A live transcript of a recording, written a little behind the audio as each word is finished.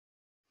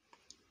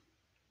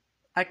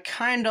I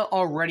kinda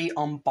already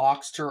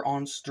unboxed her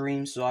on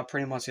stream, so I'm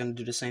pretty much gonna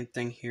do the same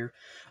thing here.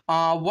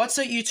 What's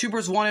up,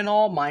 YouTubers one and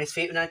all? My name is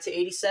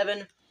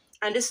Fate1987,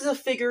 and this is a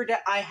figure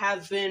that I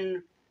have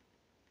been...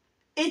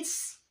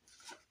 It's...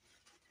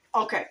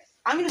 Okay,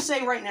 I'm gonna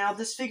say right now,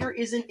 this figure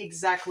isn't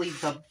exactly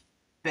the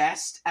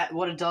best at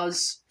what it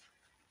does,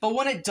 but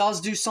when it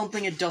does do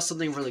something, it does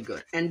something really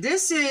good. And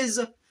this is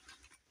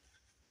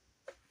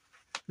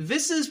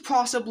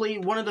possibly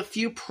one of the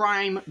few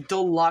Prime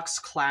Deluxe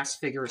class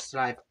figures that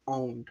I've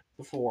owned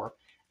before.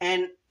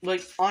 And,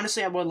 like,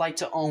 honestly, I would like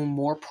to own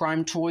more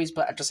Prime toys,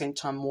 but at the same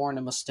time, more in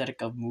the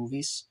aesthetic of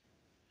movies.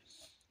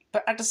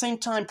 But at the same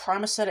time,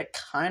 Prime aesthetic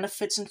kind of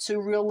fits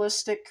into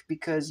realistic,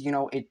 because, you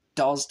know, it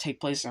does take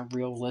place in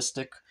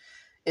realistic.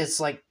 It's,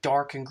 like,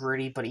 dark and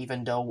gritty, but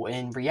even though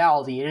in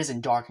reality it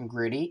isn't dark and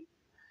gritty,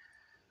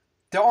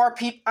 there are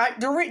people...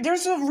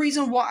 there's a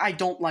reason why I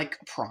don't like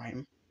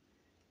Prime.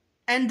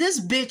 And this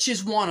bitch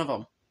is one of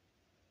them.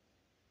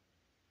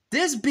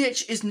 This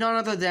bitch is none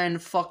other than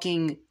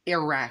fucking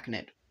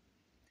Airachnid.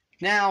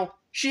 Now,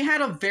 she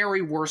had a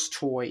very worse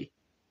toy.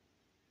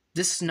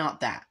 This is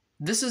not that.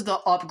 This is the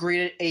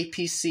upgraded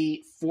APC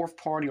 4th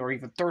party or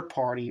even 3rd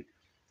party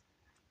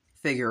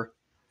figure.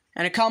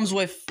 And it comes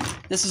with...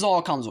 This is all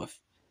it comes with.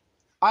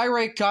 I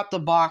already got the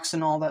box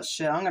and all that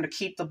shit. I'm going to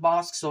keep the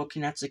box so it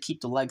can actually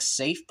keep the legs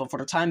safe. But for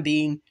the time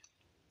being,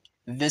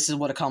 this is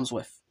what it comes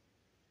with.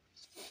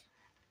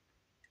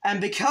 And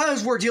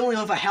because we're dealing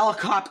with a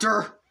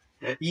helicopter,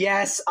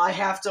 yes, I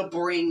have to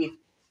bring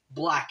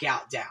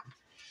Blackout down.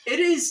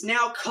 It is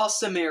now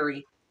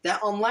customary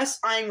that unless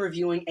I'm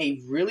reviewing a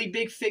really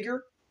big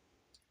figure,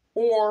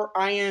 or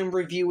I am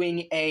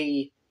reviewing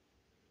a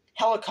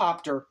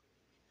helicopter,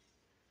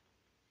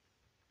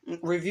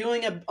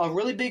 reviewing a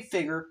really big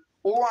figure,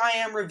 or I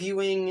am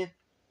reviewing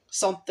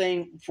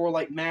something for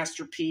like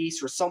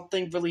Masterpiece or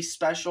something really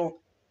special,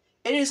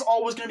 it is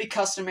always going to be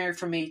customary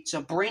for me to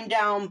bring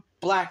down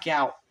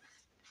Blackout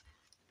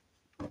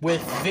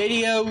with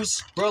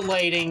videos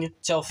relating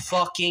to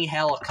fucking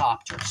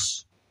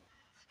helicopters.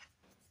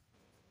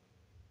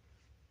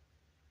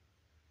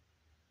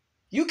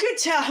 You can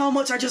tell how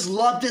much I just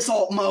love this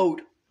alt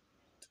mode.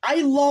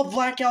 I love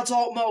Blackout's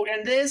alt mode,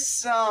 and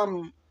this,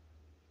 I'm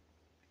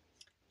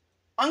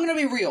gonna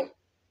be real.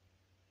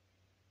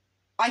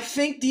 I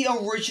think the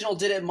original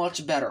did it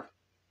much better.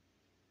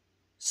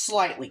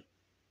 Slightly.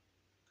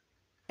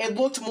 It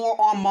looked more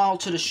on model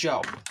to the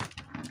show.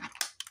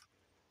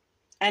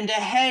 And the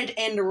head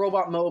in the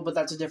robot mode, but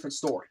that's a different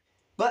story.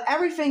 But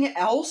everything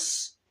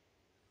else,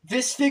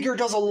 this figure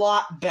does a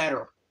lot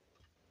better.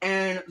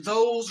 And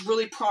those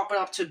really prop it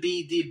up to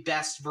be the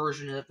best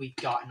version that we've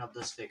gotten of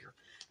this figure.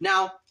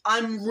 Now,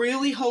 I'm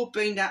really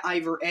hoping that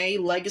either A,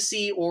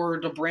 Legacy,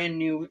 or the brand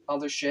new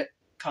other shit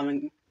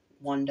coming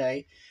one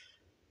day,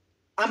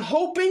 I'm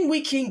hoping we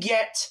can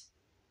get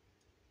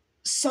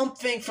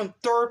something from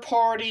third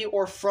party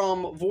or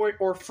from Void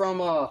or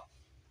from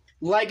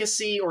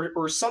Legacy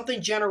or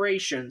something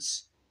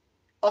Generations,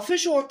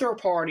 official or third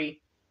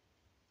party,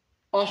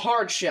 a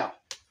hard shell.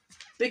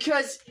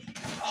 Because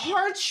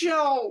hard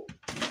shell,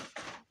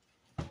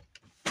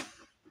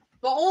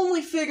 the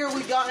only figure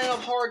we got in a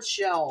hard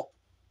shell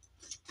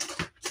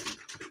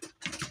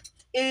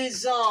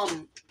is,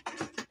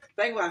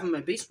 thankfully I haven't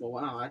been beast mode.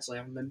 Wow, actually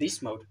I haven't been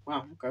beast mode.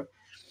 Wow, okay.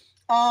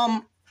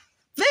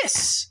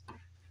 This!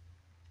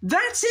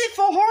 That's it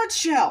for hard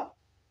shell!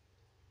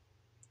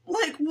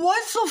 Like,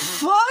 what the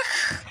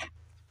fuck?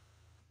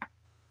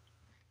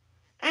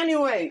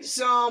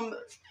 Anyways,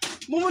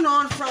 moving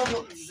on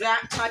from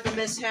that type of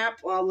mishap,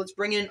 let's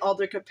bring in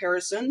other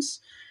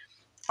comparisons.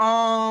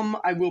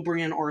 I will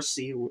bring in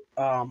RC,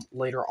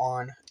 later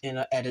on in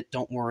an edit,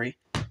 don't worry.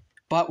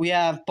 But we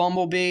have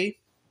Bumblebee.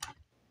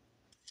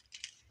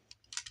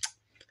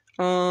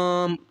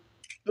 I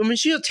mean,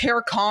 she's a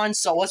Terracon,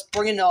 so let's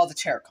bring in all the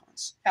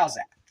Terracons. How's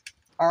that?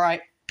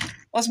 Alright,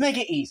 let's make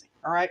it easy,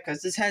 alright?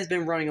 Because this has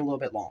been running a little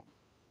bit long.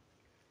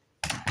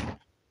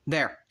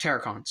 There,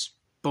 Terracons.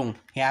 Boom.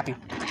 You happy?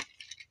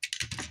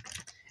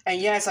 And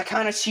yes, I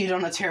kind of cheated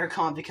on the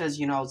Terracon because,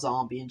 you know,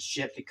 zombie and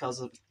shit because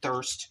of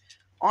thirst.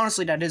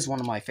 Honestly, that is one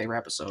of my favorite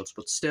episodes,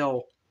 but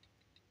still,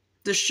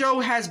 the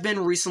show has been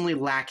recently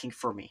lacking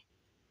for me.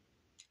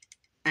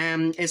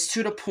 And it's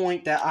to the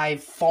point that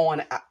I've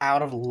fallen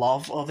out of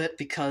love of it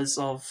because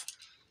of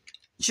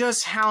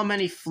just how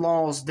many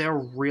flaws there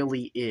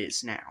really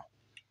is now.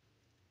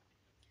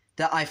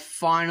 That I've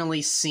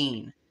finally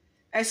seen.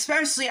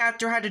 Especially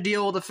after I had to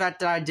deal with the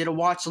fact that I did a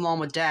watch along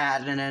with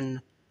Dad, and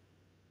then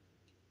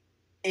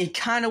it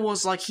kind of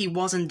was like he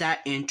wasn't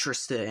that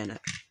interested in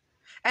it.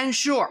 And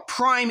sure,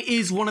 Prime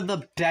is one of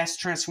the best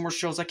Transformers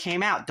shows that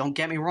came out, don't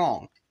get me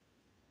wrong.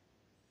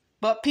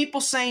 But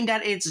people saying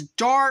that it's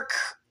dark,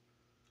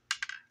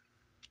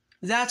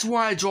 that's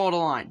where I draw the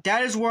line.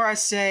 That is where I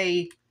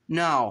say,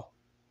 no.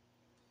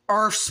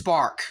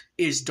 Earthspark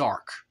is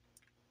dark.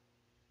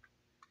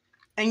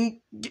 And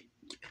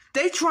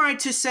they tried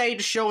to say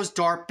the show is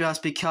dark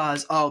just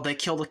because, oh, they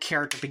killed the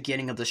character at the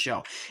beginning of the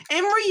show.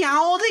 In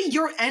reality,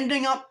 you're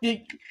ending up...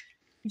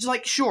 It's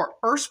like, sure,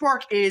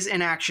 Earthspark is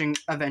an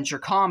action-adventure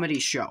comedy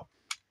show.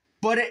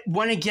 But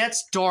when it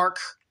gets dark,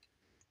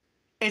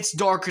 it's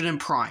darker than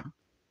Prime.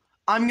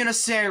 I'm gonna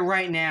say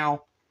right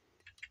now,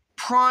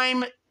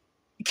 Prime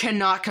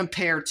cannot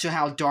compare to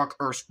how dark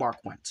Earthspark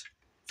went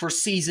for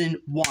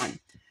Season 1.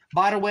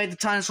 By the way, at the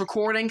time of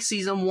recording,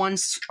 Season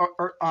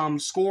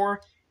 1's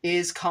score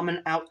is coming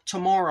out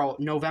tomorrow,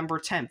 November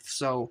 10th,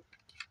 so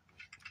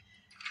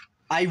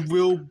I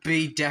will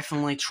be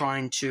definitely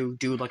trying to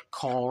do like a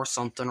call or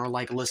something, or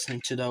like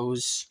listening to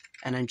those,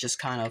 and then just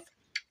kind of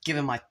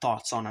giving my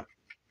thoughts on it,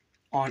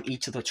 on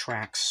each of the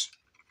tracks.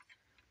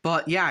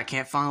 But yeah, I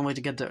can't find a way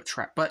to get the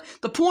track. But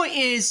the point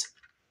is,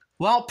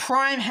 while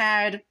Prime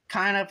had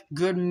kind of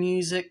good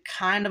music,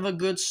 kind of a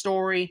good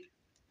story,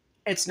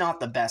 it's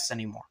not the best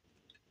anymore.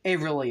 It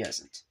really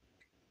isn't.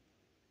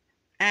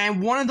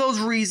 And one of those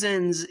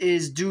reasons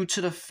is due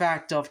to the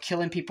fact of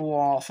killing people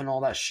off and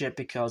all that shit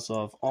because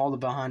of all the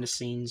behind the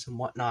scenes and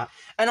whatnot.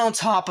 And on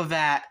top of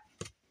that,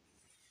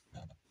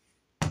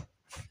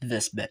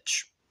 this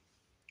bitch.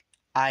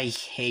 I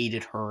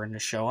hated her in the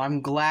show.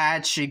 I'm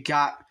glad she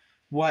got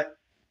what...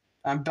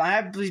 I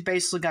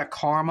basically got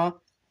karma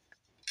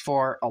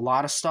for a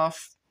lot of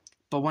stuff.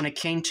 But when it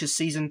came to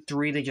Season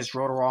 3, they just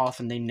wrote her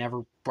off and they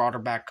never brought her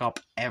back up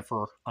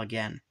ever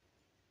again.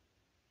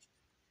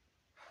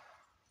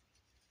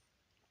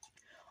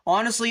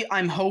 Honestly,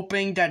 I'm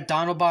hoping that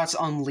Dinobots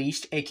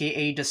Unleashed,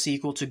 aka the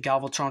sequel to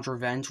Galvatron's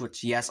Revenge,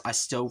 which, yes, I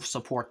still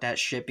support that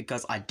shit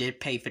because I did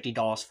pay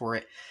 $50 for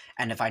it,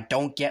 and if I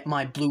don't get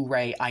my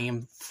Blu-ray, I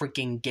am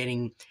freaking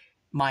getting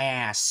my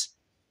ass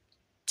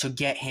to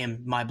get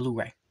him my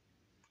Blu-ray.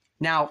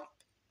 Now,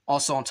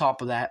 also on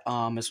top of that,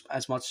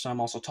 as much as I'm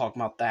also talking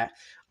about that,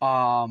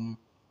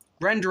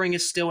 rendering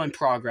is still in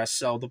progress,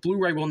 so the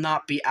Blu-ray will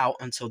not be out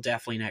until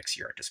definitely next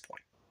year at this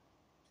point.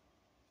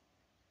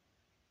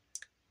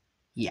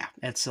 Yeah,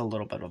 it's a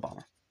little bit of a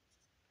bummer.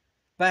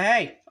 But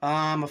hey,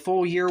 a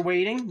full year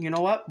waiting, you know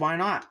what? Why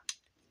not?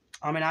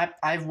 I mean,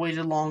 I've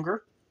waited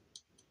longer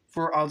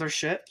for other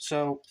shit,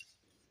 so...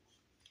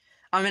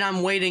 I mean,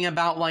 I'm waiting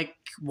about, like,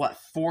 what,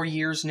 4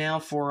 years now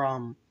for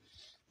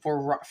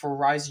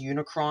Rise of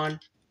Unicron.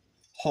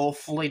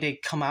 Hopefully they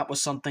come out with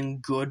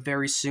something good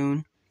very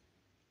soon.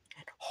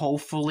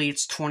 Hopefully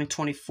it's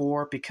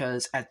 2024,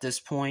 because at this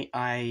point,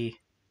 I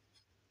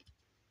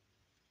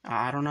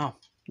don't know.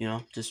 You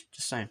know, just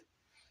saying.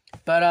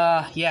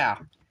 But, yeah.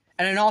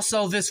 And then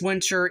also, this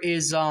winter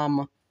is,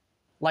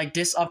 like,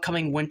 this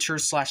upcoming winter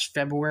 /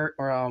 February,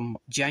 or,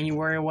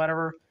 January or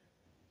whatever,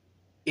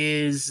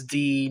 is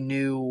the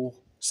new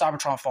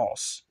Cybertron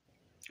Falls.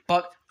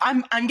 But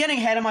I'm getting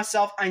ahead of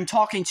myself. I'm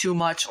talking too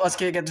much. Let's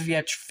get to the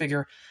actual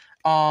figure.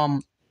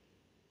 I'm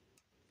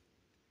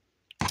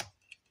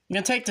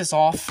gonna take this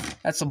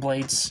off. That's the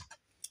blades.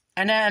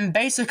 And then,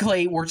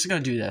 basically, we're just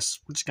gonna do this.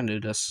 We're just gonna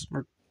do...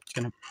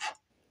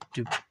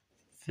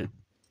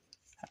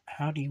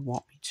 How do you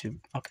want me to...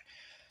 Okay.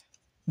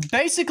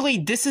 Basically,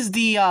 this is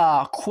the,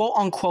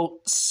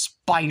 quote-unquote,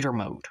 spider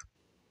mode.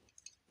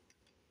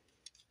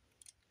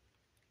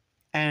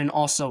 And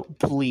also,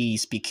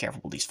 please be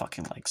careful with these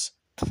fucking legs.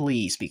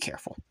 Please be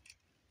careful.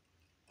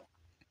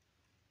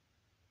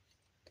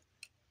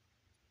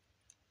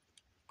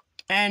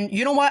 And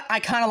you know what? I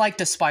kind of like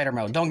the spider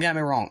mode. Don't get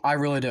me wrong. I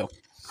really do.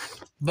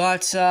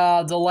 But,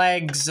 the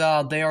legs,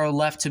 they are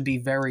left to be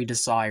very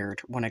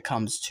desired when it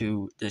comes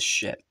to this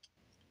shit.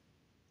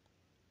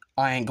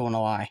 I ain't gonna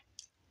lie.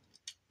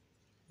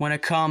 When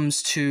it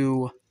comes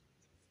to...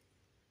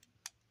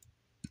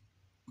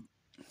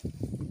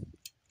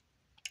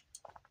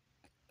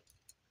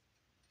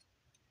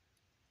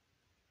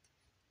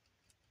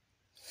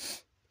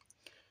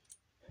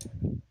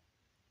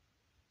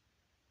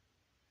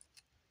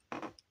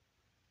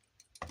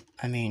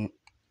 I mean...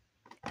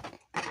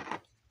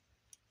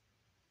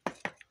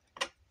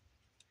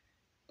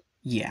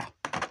 Yeah.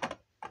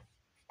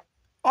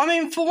 I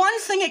mean, for one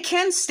thing, it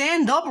can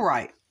stand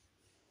upright.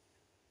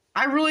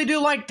 I really do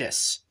like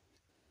this.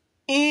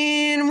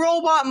 In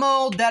robot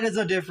mode, that is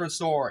a different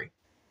story.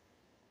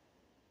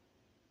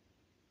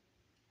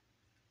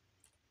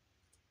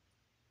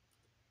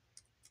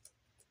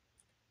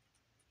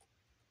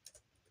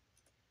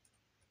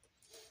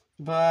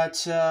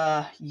 But,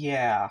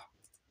 yeah.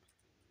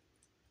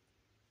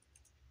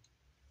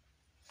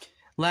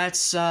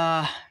 Let's,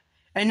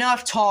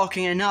 enough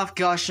talking, enough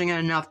gushing,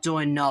 and enough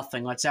doing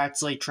nothing. Let's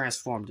actually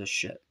transform this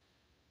shit.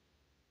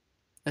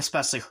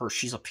 Especially her.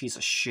 She's a piece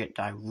of shit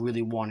that I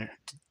really wanted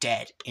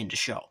dead in the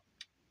show.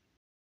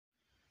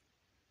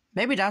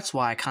 Maybe that's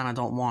why I kind of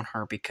don't want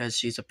her, because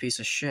she's a piece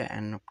of shit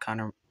and kind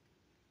of...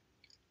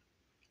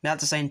 At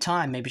the same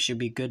time, maybe she'd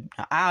be good.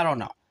 I don't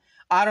know.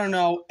 I don't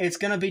know. It's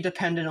gonna be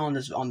dependent on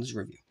this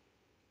review.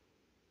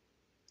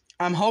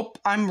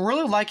 I'm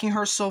really liking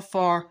her so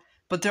far,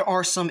 but there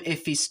are some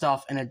iffy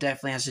stuff, and it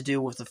definitely has to do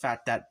with the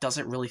fact that it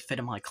doesn't really fit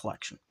in my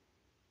collection.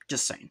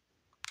 Just saying.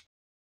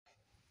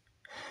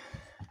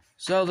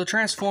 So, to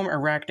transform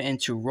Airachnid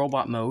into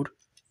robot mode,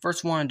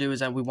 first we want to do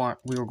is that we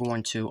were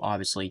going to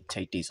obviously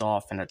take these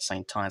off, and at the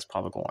same time it's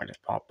probably going to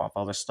pop off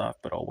other stuff,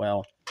 but oh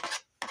well.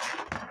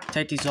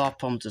 take these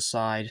off on the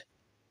side.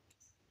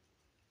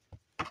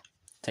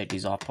 Take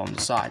these off on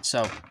the side.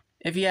 So,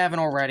 if you haven't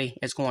already,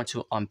 it's going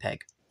to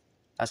unpeg.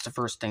 That's the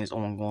first thing is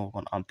going to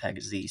unpeg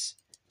is these.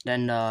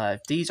 Then,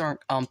 if these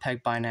aren't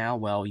unpegged by now,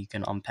 well, you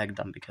can unpeg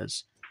them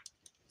because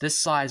this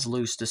side's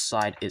loose, this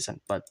side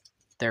isn't, but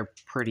they're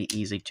pretty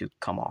easy to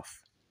come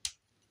off.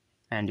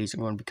 And these are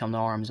going to become the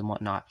arms and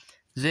whatnot.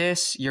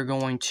 This, you're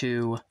going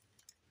to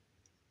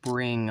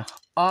bring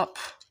up,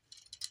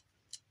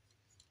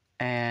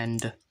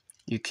 and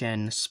you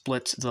can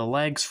split the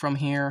legs from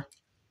here.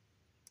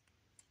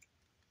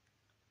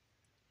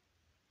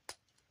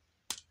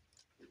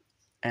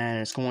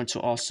 And it's going to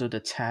also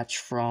detach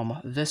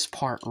from this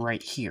part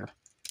right here.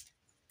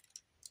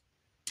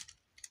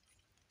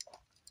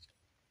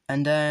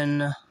 And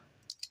then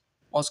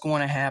what's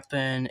going to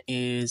happen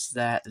is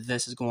that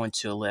this is going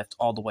to lift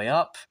all the way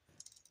up.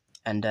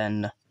 And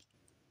then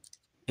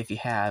if you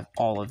have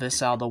all of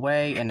this out of the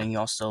way, and then you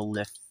also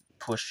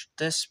push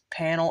this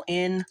panel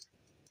in.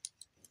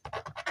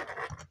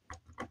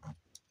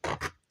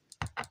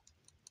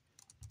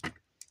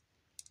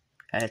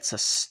 And it's a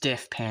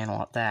stiff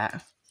panel at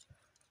that.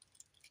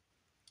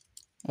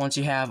 Once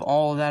you have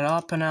all of that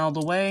up and out of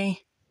the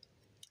way,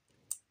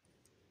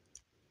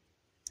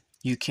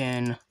 you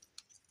can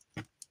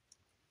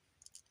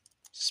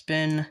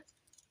spin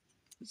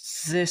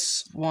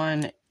this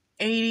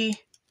 180.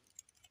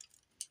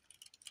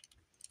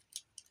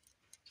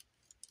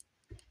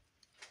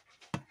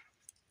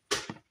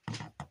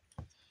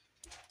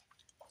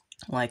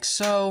 Like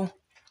so.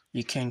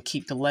 You can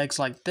keep the legs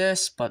like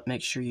this, but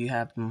make sure you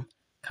have them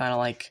kind of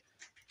like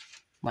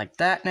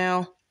that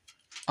now.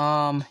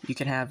 You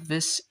can have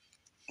this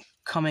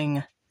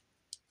coming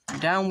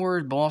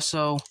downward, but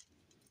also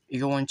you're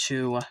going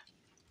to,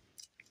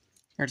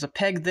 there's a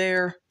peg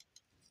there,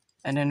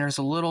 and then there's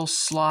a little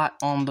slot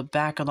on the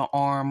back of the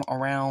arm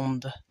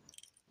around,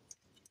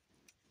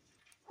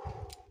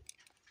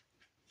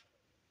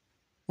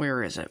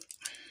 where is it?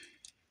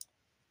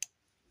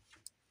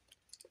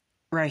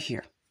 Right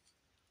here.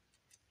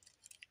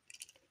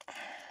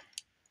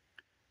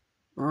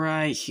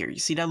 Right here. You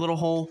see that little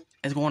hole?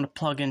 It's going to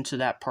plug into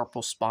that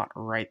purple spot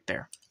right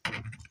there.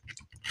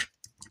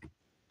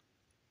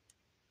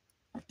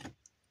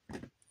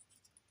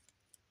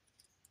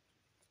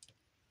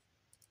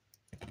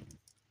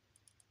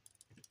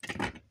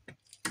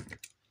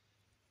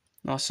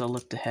 Also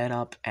lift the head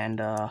up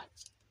and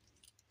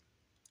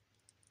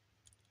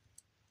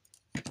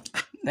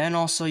then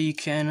also you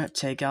can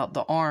take out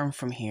the arm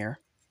from here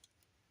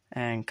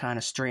and kind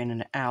of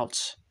straighten it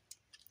out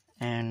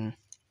and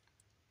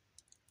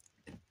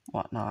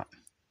whatnot.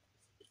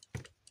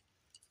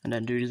 And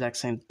then do the exact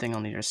same thing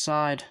on the other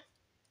side.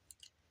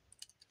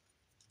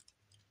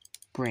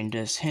 Bring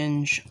this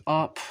hinge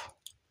up.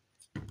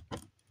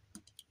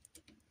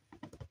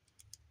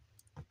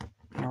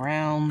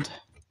 Around.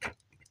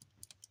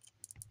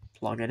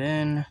 Plug it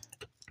in.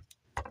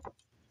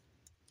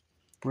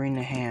 Bring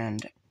the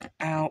hand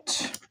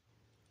out.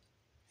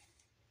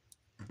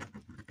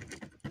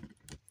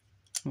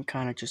 And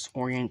kind of just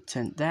orient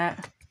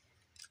that.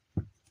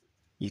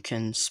 You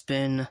can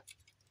spin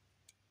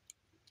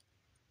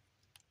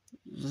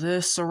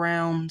this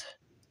around.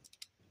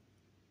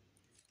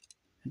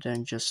 And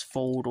then just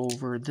fold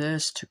over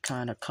this to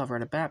kind of cover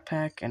the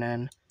backpack. And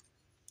then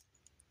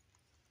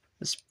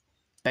this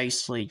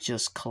basically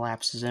just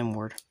collapses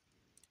inward.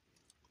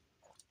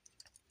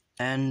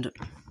 And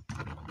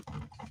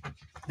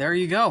there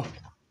you go.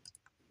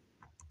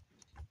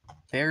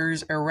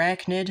 There's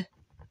Airachnid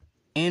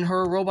in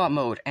her robot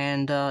mode.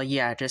 And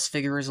yeah, this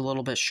figure is a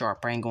little bit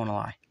sharp. I ain't gonna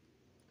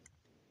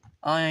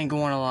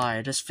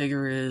lie. This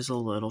figure is a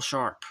little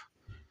sharp.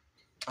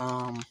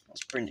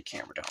 Let's bring the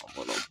camera down a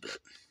little bit.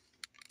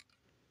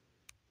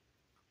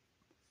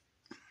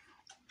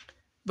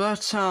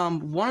 But,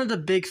 one of the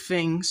big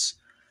things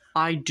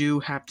I do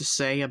have to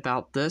say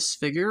about this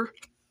figure,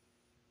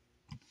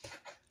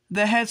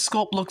 the head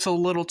sculpt looks a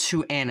little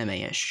too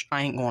anime-ish.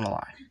 I ain't gonna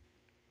lie.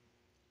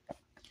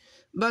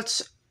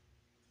 But,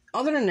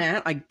 other than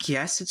that, I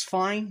guess it's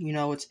fine. You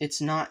know,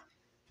 it's not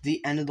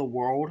the end of the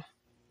world.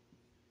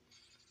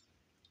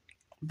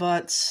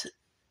 But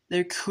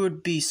there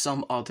could be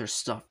some other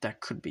stuff that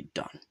could be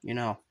done, you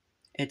know?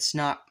 It's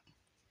not...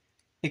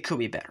 It could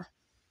be better.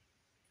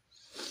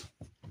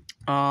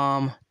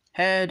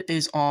 Head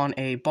is on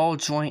a ball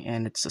joint,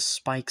 and it's the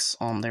spikes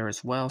on there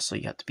as well, so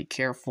you have to be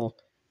careful.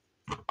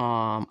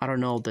 I don't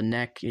know, the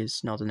neck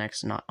is... No, the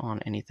neck's not on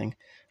anything.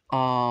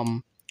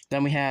 Then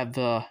we have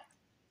the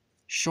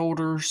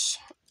shoulders.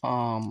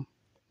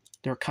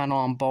 They're kind of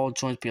on ball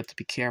joints, but you have to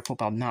be careful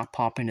about not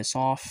popping this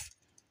off.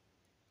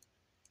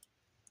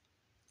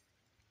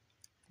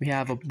 We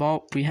have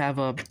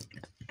a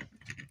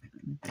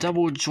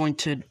double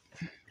jointed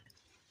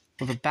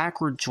with a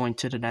backward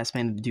jointed, and that's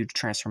mainly due to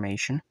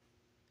transformation.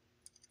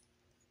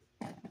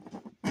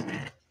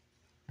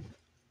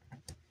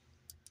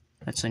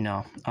 Actually,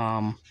 no.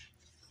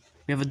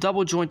 We have a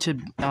double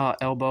jointed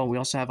elbow. We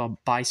also have a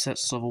bicep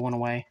swivel one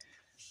away.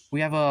 We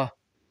have a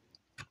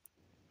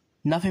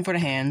Nothing for the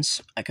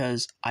hands,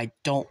 because I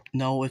don't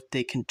know if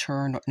they can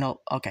turn...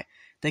 No, okay.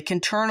 They can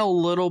turn a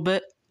little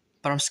bit,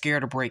 but I'm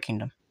scared of breaking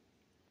them.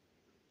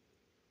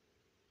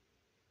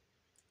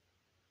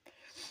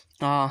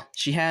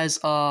 She has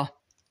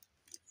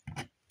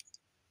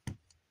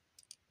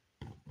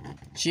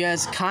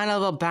kind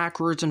of a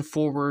backwards and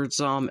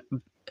forwards,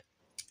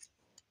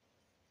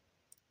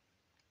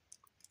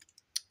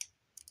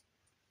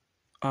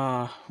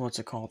 what's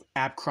it called?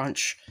 Ab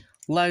crunch.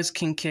 Legs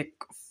can kick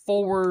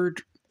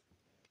forward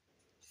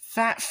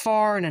that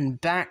far and then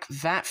back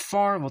that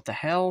far. What the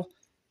hell?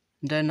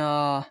 Then,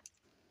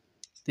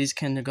 these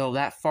can go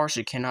that far.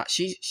 She cannot.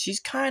 She's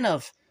kind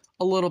of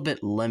a little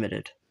bit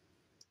limited.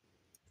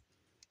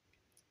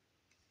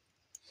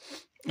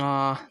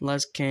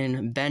 Legs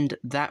can bend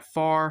that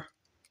far.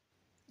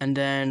 And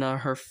then,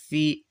 her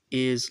feet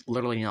is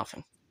literally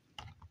nothing.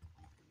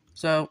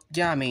 So,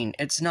 yeah, I mean,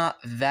 it's not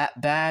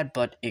that bad,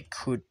 but it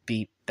could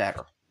be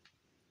better.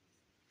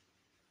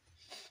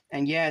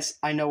 And yes,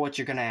 I know what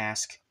you're gonna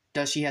ask.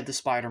 Does she have the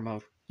spider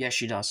mode? Yes,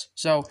 she does.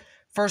 So,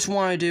 first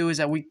one I do is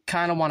that we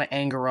kind of want to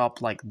angle her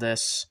up like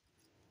this.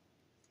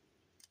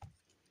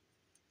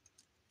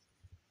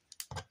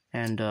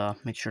 And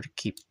make sure to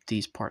keep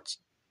these parts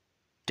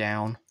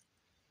down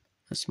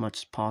as much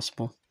as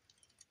possible.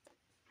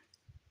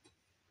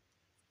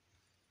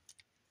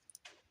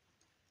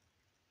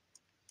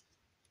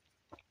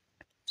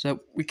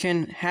 So we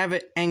can have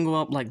it angle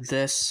up like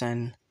this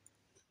and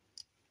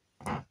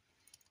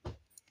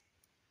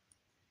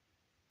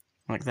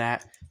like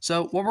that.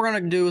 So what we're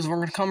going to do is we're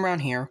going to come around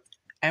here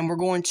and we're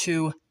going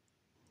to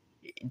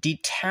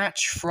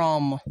detach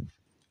from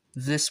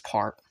this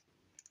part.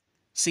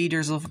 See,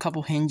 there's a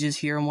couple hinges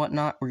here and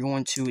whatnot. We're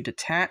going to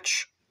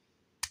detach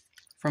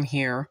from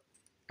here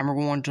and we're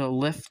going to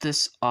lift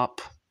this up.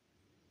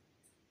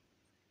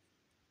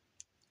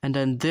 And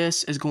then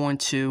this is going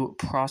to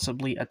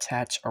possibly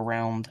attach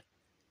around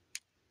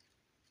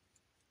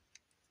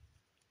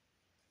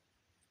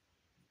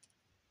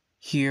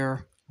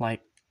here, like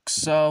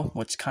so,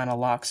 which kind of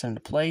locks into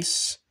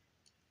place.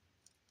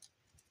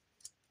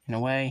 In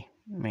a way,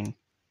 I mean,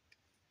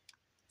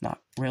 not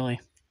really.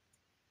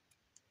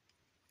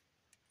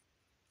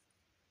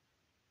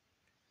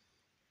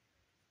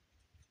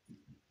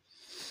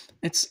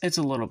 It's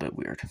a little bit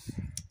weird.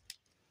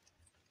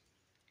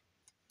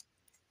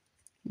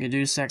 You do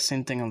the exact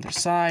same thing on the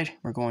side.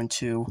 We're going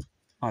to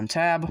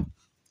untab,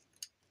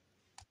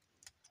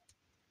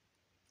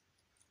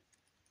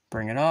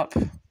 bring it up,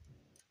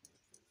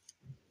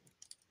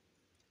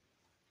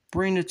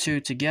 bring the two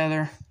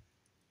together,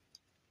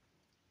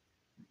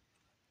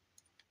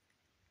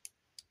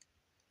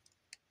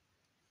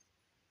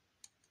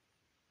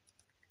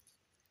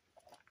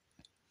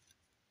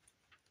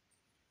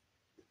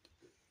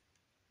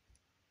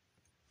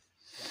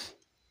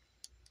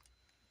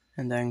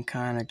 and then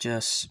kind of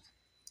just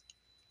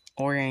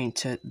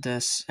orient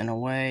this in a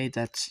way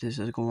that this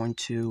is going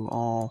to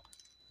all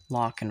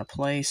lock into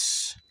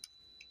place.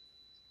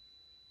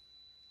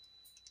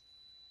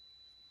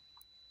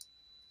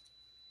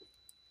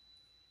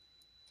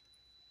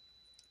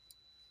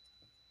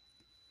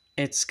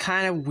 It's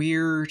kind of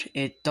weird.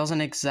 It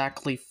doesn't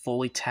exactly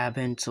fully tab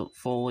into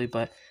fully,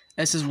 but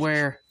this is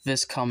where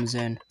this comes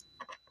in.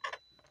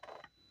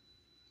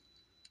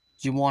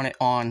 You want it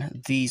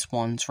on these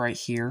ones right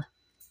here.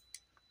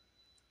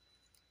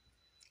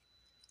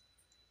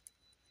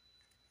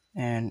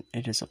 And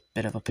it is a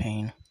bit of a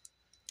pain.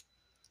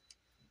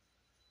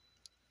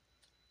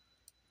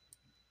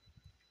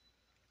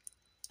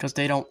 Because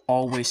they don't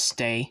always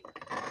stay.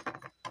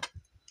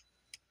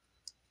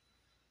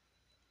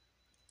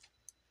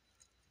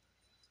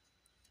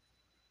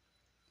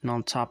 And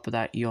on top of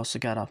that, you also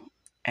gotta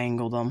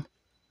angle them.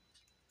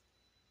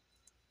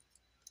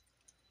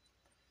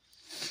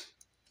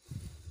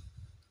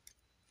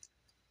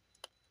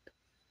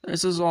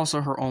 This is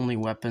also her only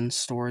weapon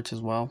storage as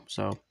well,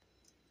 so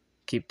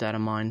keep that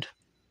in mind.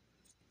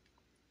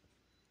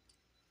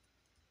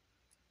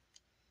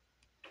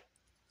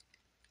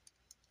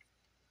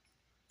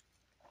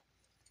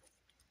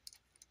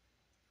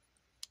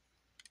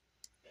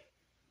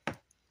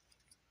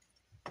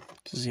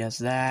 So she has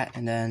that,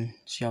 and then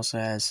she also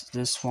has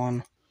this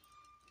one.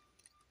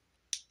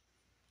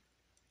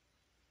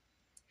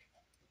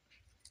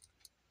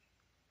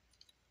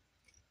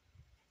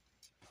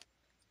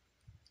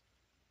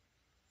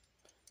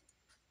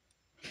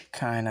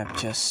 Kind of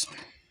just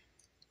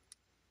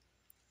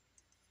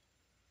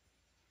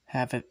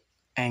have it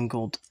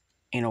angled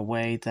in a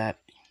way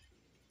that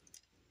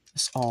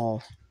this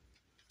all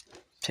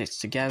fits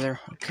together.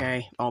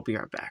 Okay, I'll be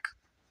right back.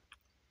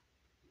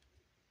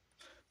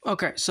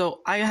 Okay,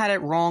 so I had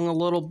it wrong a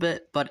little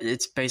bit, but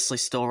it's basically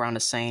still around the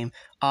same.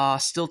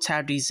 Still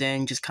tab these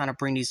in, just kind of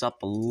bring these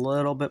up a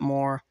little bit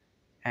more,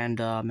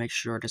 and make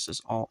sure this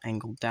is all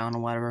angled down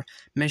or whatever.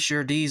 Make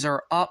sure these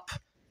are up,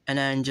 and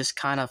then just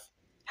kind of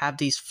have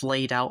these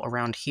flayed out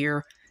around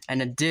here,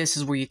 and then this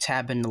is where you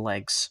tab in the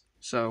legs.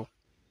 So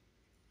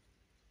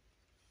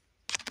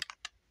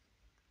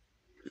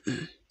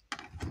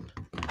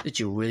Did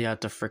you really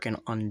have to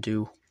freaking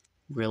undo?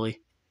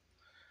 Really?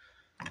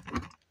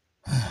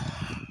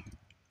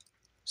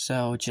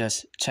 So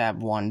just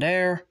tab 1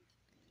 there.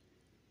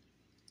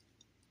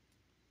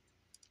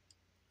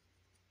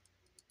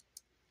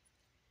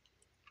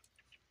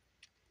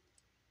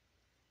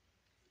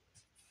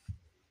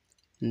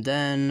 And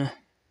then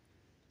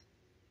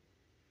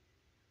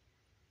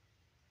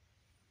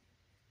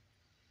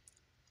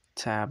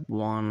tab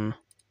 1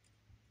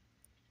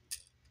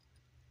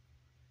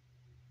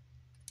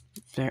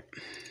 there.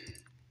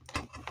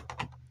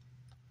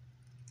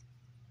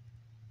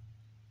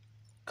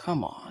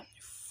 Come on,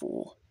 you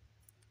fool.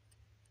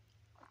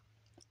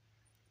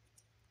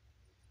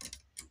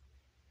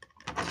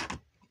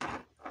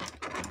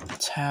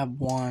 Tab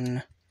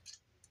 1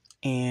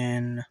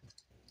 in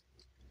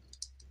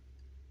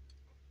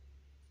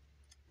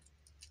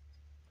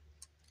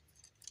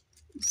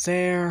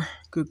there.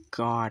 Good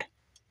God.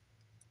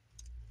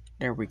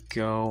 There we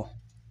go.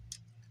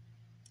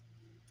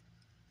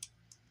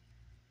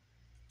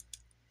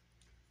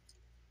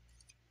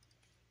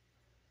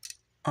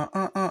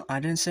 I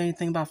didn't say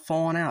anything about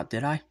falling out,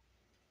 did I?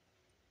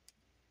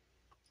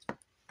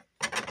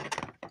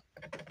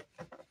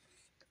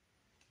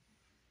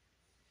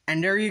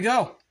 And there you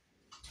go.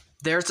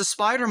 There's the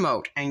spider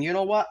mode. And you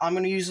know what? I'm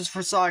going to use this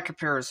for side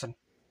comparison.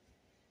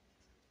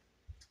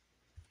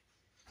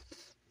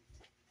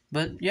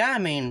 But yeah, I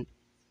mean...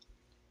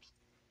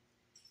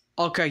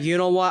 Okay, you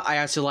know what? I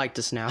actually like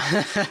this now.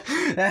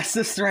 That's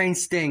the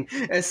strange thing.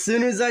 As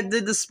soon as I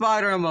did the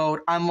spider mode,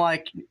 I'm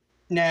like,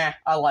 nah,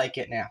 I like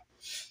it now.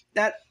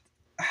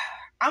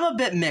 I'm a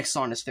bit mixed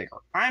on this figure.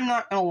 I'm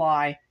not gonna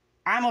lie.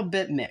 I'm a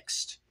bit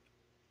mixed.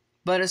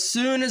 But as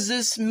soon as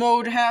this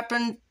mode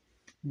happened,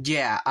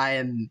 yeah,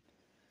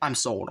 I'm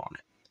sold on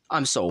it.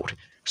 I'm sold.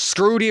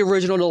 Screw the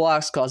original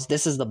deluxe, cause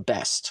this is the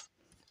best.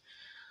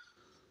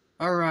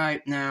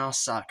 Alright, now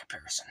side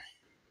comparison.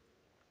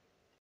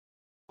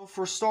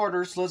 For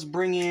starters, let's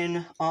bring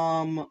in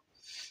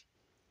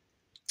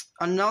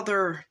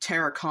another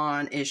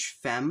Terracon-ish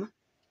femme.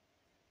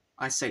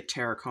 I say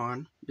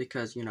Terracon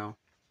because, you know,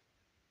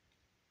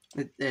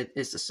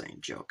 it's the same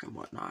joke and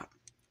whatnot.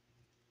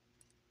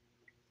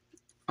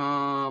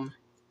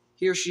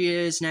 Here she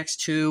is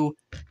next to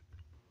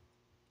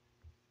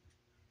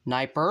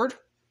Nightbird.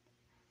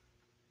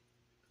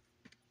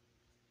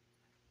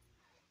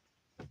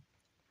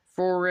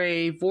 For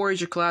a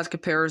Voyager class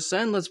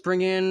comparison, let's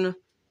bring in...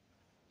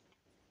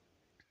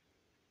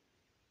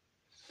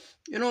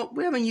 You know,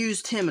 we haven't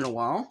used him in a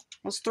while.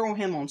 Let's throw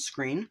him on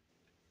screen.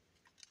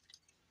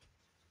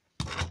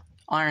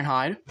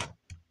 Ironhide.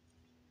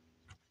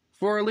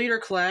 For a leader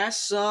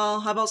class,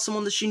 how about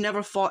someone that she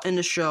never fought in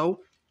the show?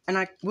 And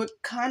I would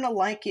kind of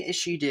like it if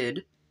she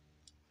did.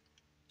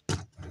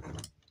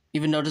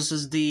 Even though this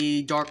is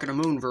the Dark of the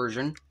Moon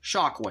version,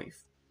 Shockwave.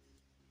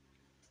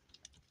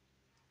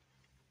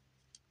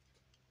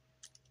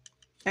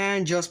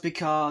 And just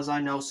because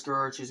I know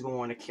Scourge is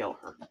going to kill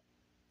her.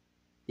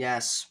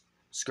 Yes,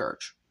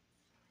 Scourge.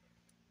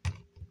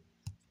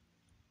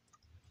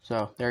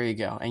 So, there you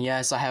go. And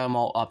yes, I have them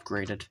all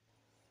upgraded.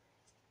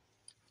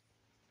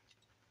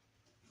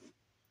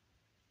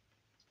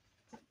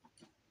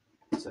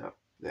 So,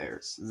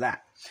 there's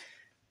that.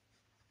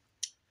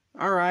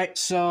 Alright,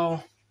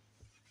 so...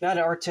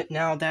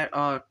 Now that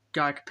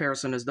guy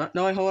comparison is done.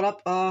 No, wait, hold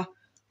up.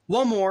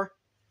 One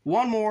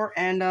more,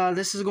 and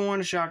this is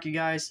going to shock you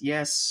guys.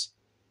 Yes.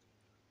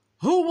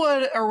 Who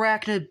would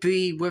Airachnid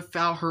be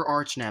without her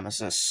arch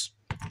nemesis?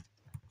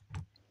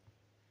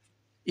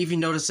 Even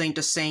though this ain't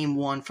the same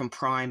one from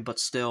Prime, but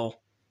still.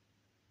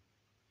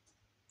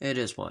 It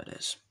is what it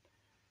is.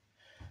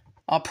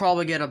 I'll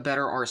probably get a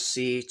better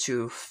RC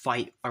to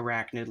fight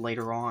Airachnid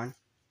later on.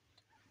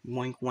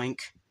 Wink,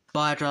 wink.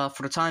 But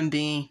for the time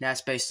being,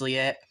 that's basically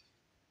it.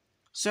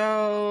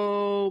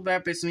 So,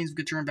 that basically means we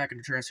could turn back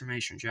into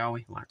transformation, shall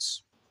we?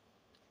 Let's.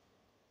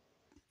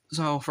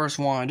 So, first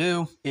what we want to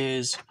do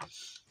is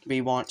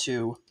we want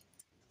to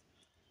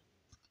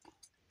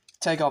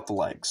take out the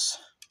legs.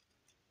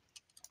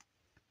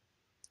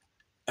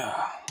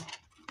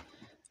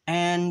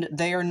 And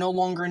they are no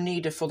longer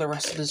needed for the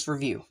rest of this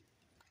review.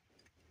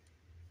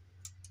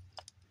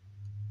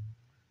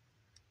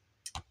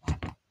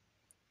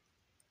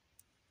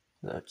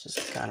 So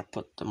just kind of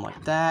put them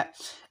like that.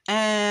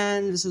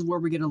 And this is where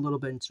we get a little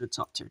bit into the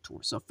top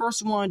territory. So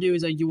first we want to do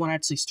is that you want to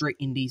actually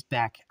straighten these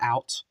back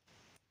out.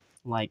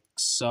 Like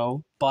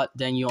so. But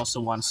then you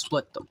also want to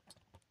split them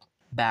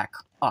back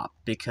up.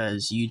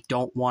 Because you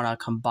don't want to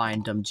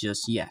combine them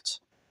just yet.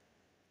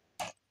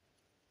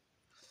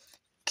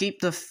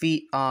 Keep the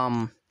feet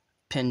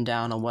pinned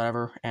down or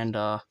whatever. And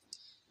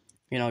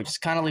you know,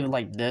 just kind of leave it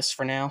like this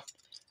for now.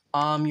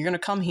 You're going to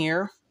come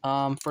here.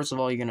 First of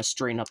all, you're going to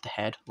straighten up the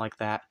head like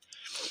that.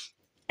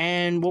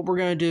 And what we're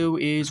going to do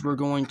is we're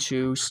going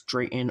to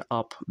straighten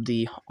up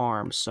the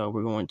arms. So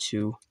we're going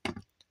to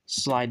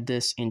slide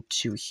this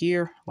into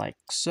here like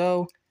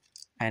so.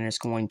 And it's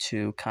going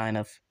to kind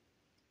of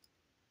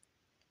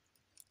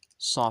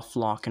soft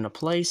lock into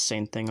place.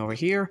 Same thing over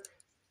here.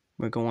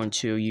 We're going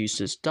to use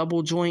this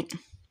double joint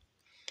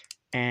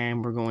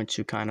And we're going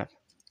to kind of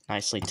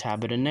nicely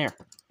tab it in there.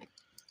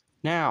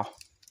 Now,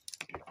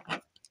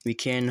 we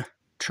can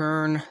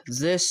turn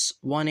this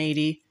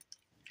 180,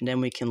 and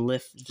then we can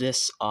lift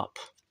this up.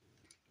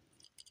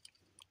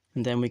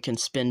 And then we can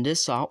spin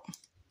this out.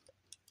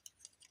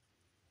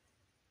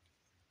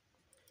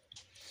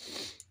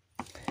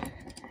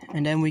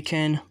 And then we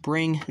can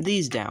bring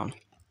these down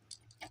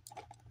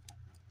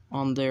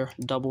on their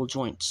double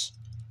joints.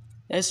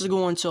 This is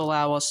going to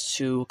allow us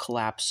to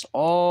collapse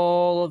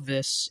all of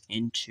this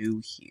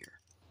into here.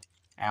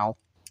 Ow.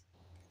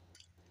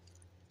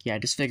 Yeah,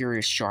 this figure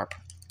is sharp.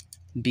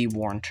 Be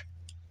warned.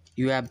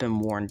 You have been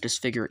warned. This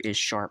figure is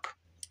sharp.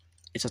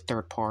 It's a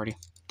third party.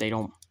 They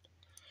don't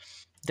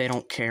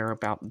care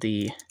about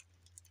the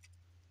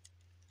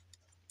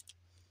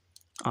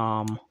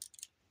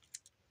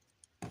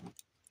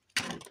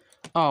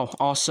Oh,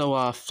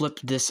 also flip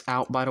this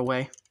out, by the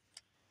way.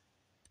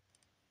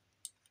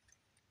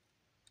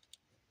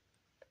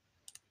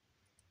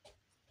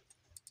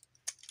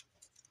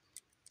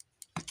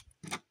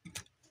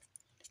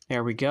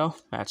 There we go.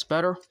 That's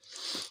better.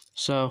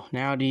 So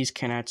now these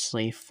can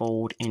actually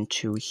fold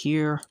into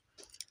here.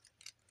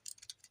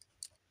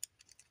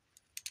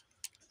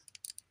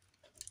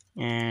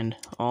 And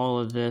all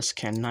of this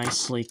can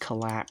nicely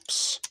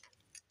collapse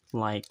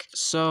like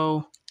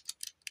so.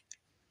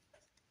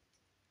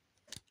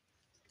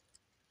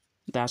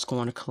 That's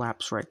going to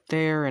collapse right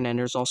there. And then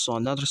there's also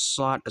another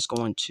slot that's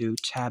going to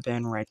tab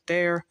in right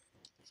there.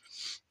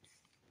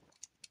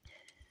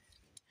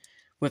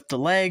 With the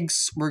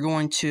legs, we're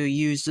going to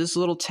use this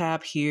little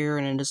tab here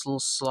and then this little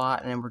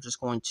slot, and then we're just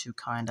going to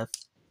kind of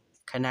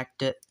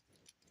connect it,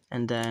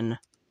 and then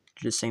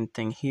do the same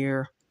thing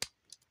here,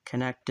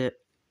 connect it,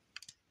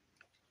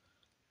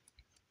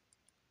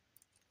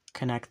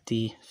 connect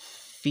the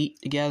feet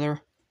together,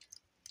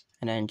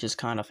 and then just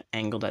kind of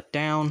angle that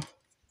down,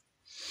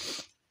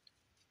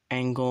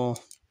 angle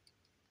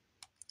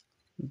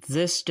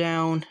this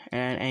down,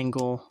 and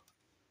angle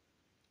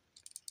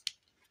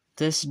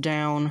this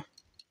down.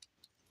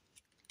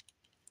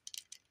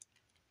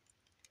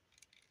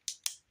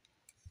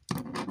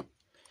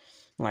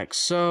 Like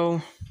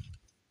so.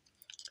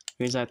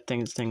 Here's that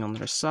thing on the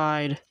other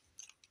side.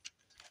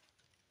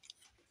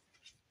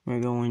 We're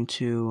going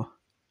to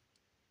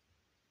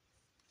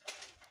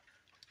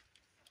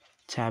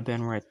tab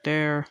in right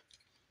there.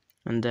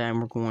 And then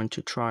we're going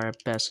to try our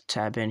best to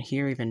tab in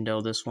here, even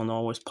though this one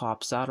always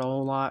pops out a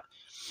whole lot.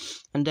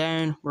 And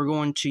then we're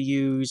going to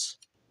use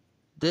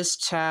this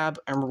tab,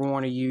 and we're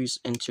going to use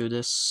into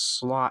this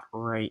slot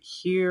right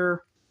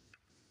here.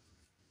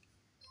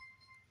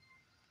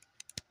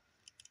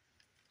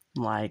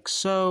 Like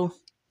so.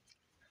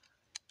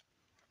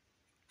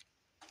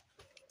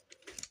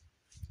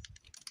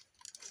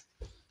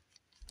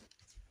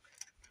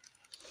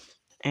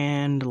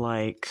 And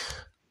like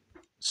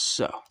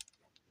so.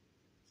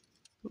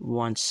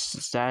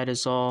 Once that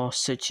is all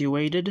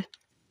situated,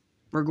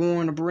 we're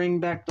going to bring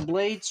back the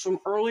blades from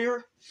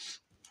earlier.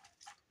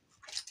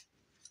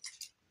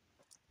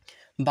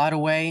 By the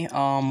way,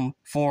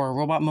 for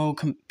robot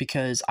mode,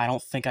 because I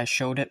don't think I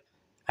showed it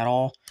at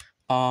all,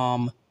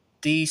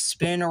 these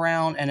spin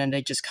around and then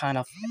they just kind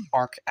of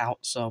arc out,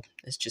 so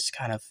it's just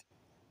kind of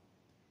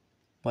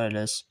what it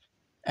is.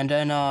 And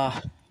then,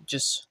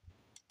 just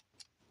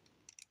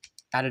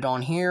add it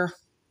on here,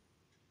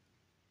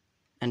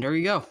 and there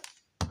you go.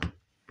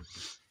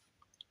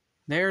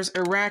 There's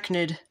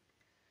Airachnid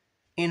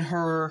in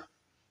her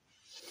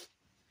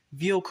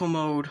vehicle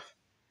mode,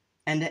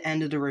 and the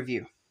end of the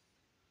review.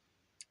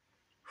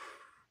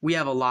 We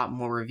have a lot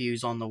more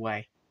reviews on the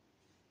way.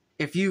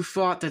 If you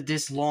thought that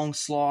this long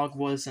slog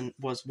was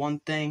one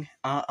thing,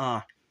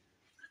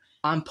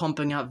 I'm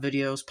pumping out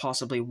videos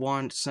possibly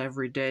once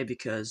every day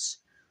because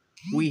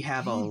we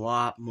have a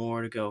lot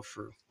more to go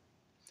through.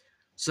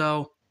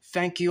 So,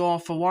 thank you all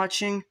for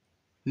watching.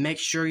 Make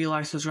sure you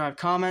like, subscribe,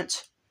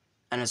 comment.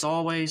 And as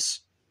always,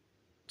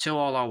 Til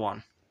All Are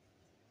One.